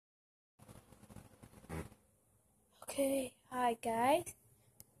Okay, hi guys.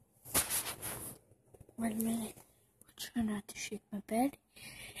 1 minute. I'll try not to shake my bed.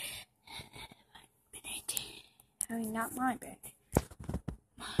 1 minute. I mean, not my bed.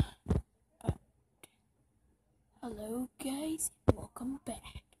 But, hello guys, welcome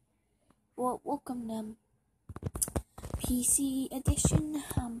back. Well, welcome to PC edition.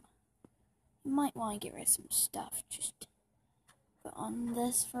 You might want to get rid of some stuff, but on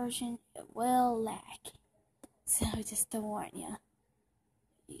this version, it will lag. So just to warn you,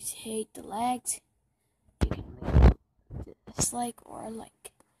 if you hate the lags, you can leave a dislike or a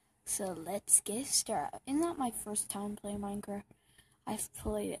like. So let's get started. It's not my first time playing Minecraft. I've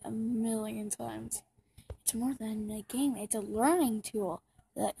played it a million times. It's more than a game. It's a learning tool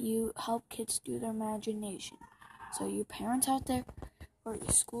that you help kids do their imagination. So you parents out there, or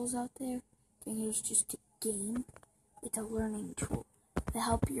your schools out there, think it's just a game. It's a learning tool to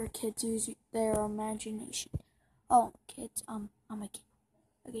help your kids use their imagination. Oh, kids, I'm a kid.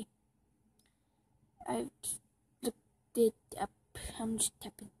 Okay. I'm just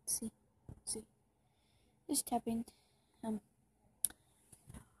tapping. See, just tapping.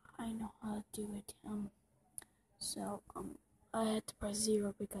 I know how to do it. So I had to press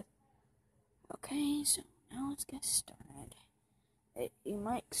 0 because. Okay, so now let's get started. You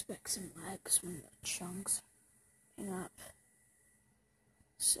might expect some lags when the chunks hang up.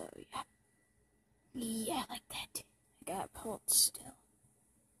 So yeah, like that. I gotta pull it still,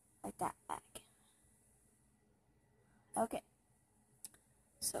 like that lag. Okay.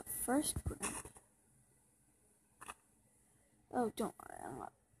 So first we're gonna. Oh, don't worry, I'm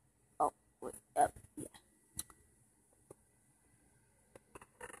not. Oh, wait, up, yeah.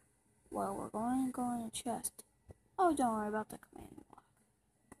 Well, we're going to go in a chest. Oh, don't worry about the command block.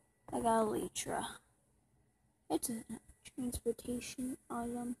 I got a Elytra. It's a transportation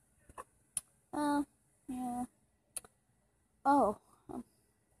item. Yeah. Oh,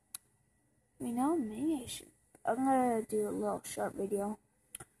 maybe I should. I'm gonna do a little short video.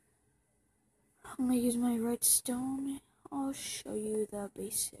 I'm gonna use my redstone. I'll show you the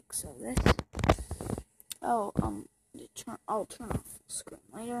basics of this. Oh, I'll turn off the screen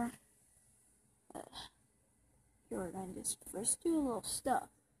later. Here we're gonna just first do a little stuff.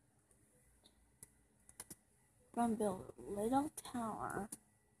 We're gonna build a little tower.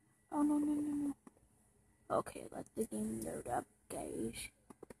 Oh no. Okay, let the game load up, guys.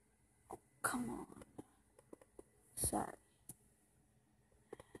 Oh, come on. Sorry.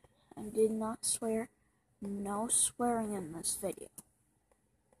 I did not swear. No swearing in this video.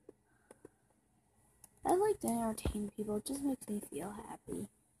 I like to entertain people. It just makes me feel happy.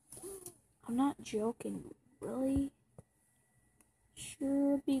 I'm not joking. Really?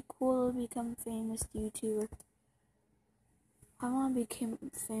 Sure, it'd be cool to become a famous YouTuber. I want to become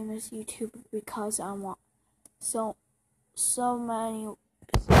a famous YouTuber because I want so many.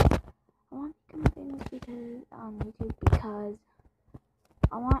 I want to become famous because on YouTube because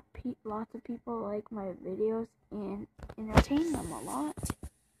I want lots of people like my videos and entertain them a lot.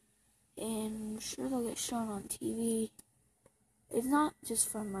 And sure, they'll get shown on TV. It's not just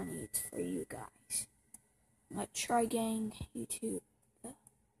for money; it's for you guys. Like Trygang, YouTube, the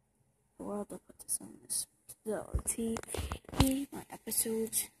world. I'll put this on this TV. My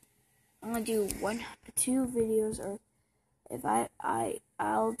episodes. I'm gonna do 1 or 2 videos, or if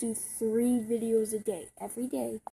I'll do 3 videos a day, every day.